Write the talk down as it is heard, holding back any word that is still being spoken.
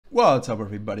What's up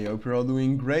everybody, hope you're all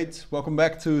doing great. Welcome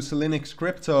back to Cilinix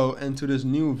Crypto and to this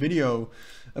new video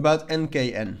about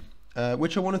NKN,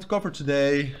 which I wanted to cover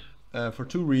today for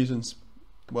two reasons.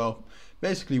 Well,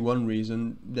 basically one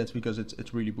reason, that's because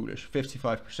it's really bullish,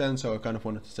 55%, so I kind of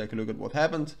wanted to take a look at what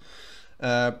happened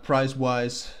price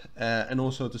wise and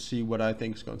also to see what I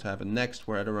think is going to happen next.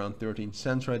 We're at around 13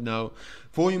 cents right now.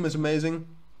 Volume is amazing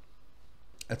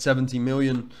at 70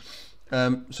 million.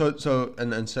 And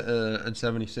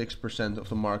 76% of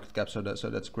the market cap, so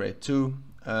that's great too.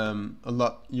 A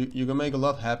lot you can make a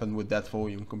lot happen with that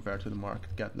volume compared to the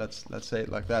market cap. Let's say it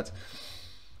like that.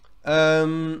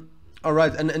 All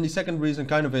right, and the second reason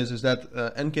kind of is that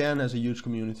NKN has a huge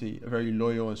community, a very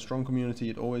loyal and strong community.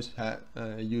 It always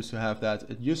used to have that.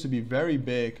 It used to be very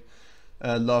big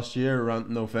last year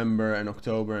around November and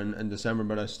October and December,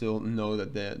 but I still know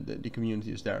that the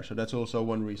community is there. So that's also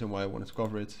one reason why I wanted to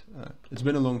cover it. It's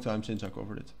been a long time since I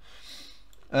covered it.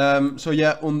 So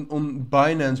yeah, on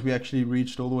Binance, we actually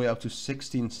reached all the way up to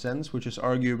 16 cents, which is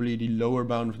arguably the lower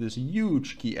bound of this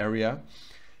huge key area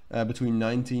between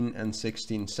 19 and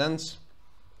 16 cents.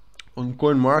 On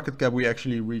CoinMarketCap, we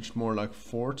actually reached more like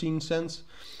 14 cents,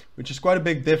 which is quite a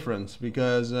big difference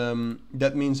because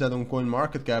that means that on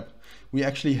CoinMarketCap, we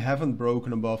actually haven't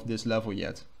broken above this level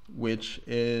yet, which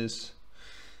is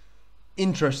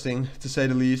interesting to say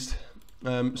the least.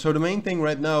 So the main thing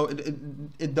right now,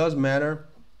 it does matter.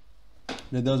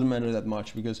 It doesn't matter that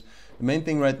much because the main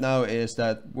thing right now is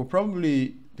that we're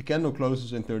probably, the candle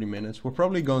closes in 30 minutes. We're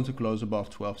probably going to close above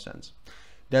 12 cents.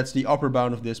 That's the upper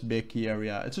bound of this big key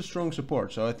area. It's a strong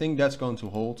support, so I think that's going to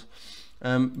hold.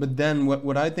 But then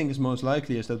what I think is most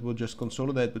likely is that we'll just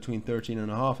consolidate between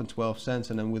 13.5 and 12 cents,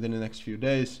 and then within the next few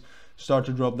days start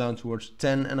to drop down towards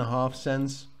 10.5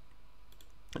 cents,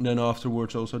 and then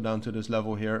afterwards also down to this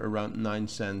level here around 9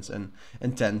 cents and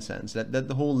 10 cents. That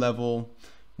the whole level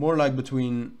more like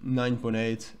between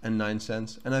 9.8 and 9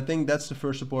 cents, and I think that's the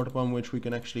first support upon which we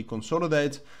can actually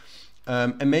consolidate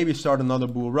and maybe start another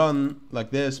bull run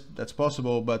like this. That's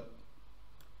possible, but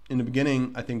in the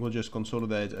beginning, I think we'll just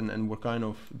consolidate and we're kind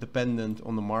of dependent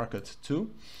on the market too.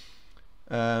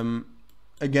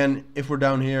 Again, if we're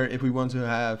down here, if we want to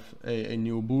have a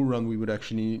new bull run, we would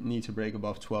actually need to break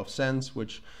above 12 cents,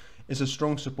 which is a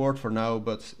strong support for now.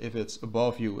 But if it's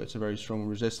above you, it's a very strong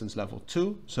resistance level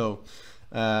too. So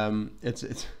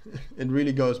it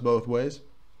really goes both ways.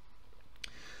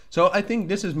 So I think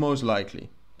this is most likely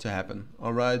to happen.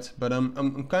 All right, but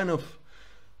I'm kind of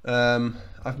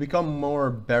I've become more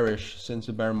bearish since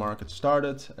the bear market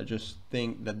started. I just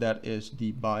think that is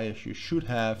the bias you should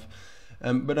have.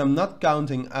 But I'm not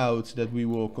counting out that we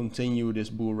will continue this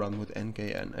bull run with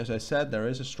NKN. As I said, there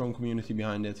is a strong community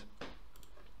behind it.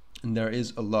 And there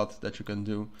is a lot that you can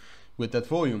do with that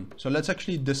volume. So let's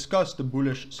actually discuss the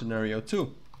bullish scenario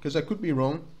too. Because I could be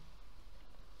wrong.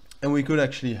 And we could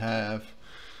actually have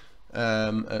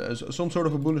some sort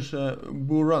of a bullish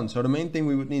bull run. So the main thing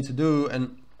we would need to do,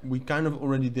 and we kind of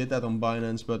already did that on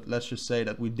Binance, but let's just say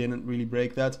that we didn't really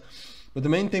break that. But the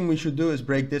main thing we should do is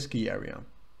break this key area.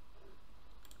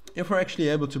 If we're actually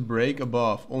able to break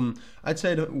above on, I'd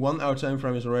say the 1 hour time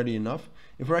frame is already enough.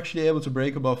 If we're actually able to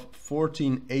break above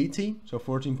 14.80, so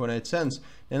 14.8 cents,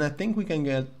 then I think we can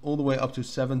get all the way up to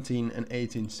 17 and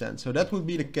 18 cents. So that would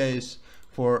be the case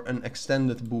for an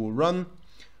extended bull run.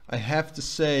 I have to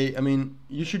say, I mean,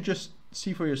 you should just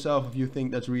see for yourself if you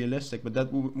think that's realistic, but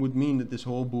that would mean that this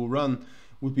whole bull run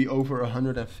would be over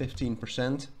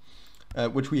 115%,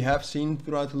 which we have seen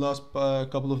throughout the last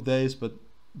couple of days. But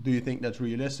do you think that's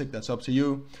realistic? That's up to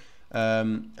you.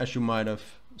 As you might have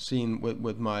seen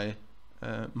with my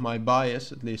my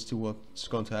bias, at least to what's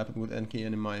going to happen with NKN,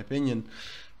 in my opinion,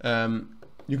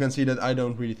 you can see that I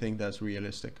don't really think that's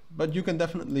realistic. But you can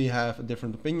definitely have a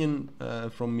different opinion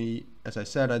from me. As I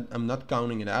said, I'm not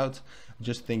counting it out. I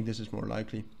just think this is more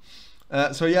likely.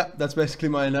 So yeah, that's basically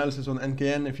my analysis on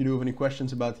NKN. If you do have any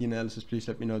questions about the analysis, please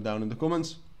let me know down in the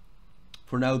comments.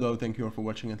 For now though, thank you all for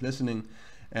watching and listening,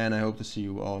 and I hope to see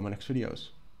you all in my next videos.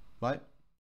 Bye.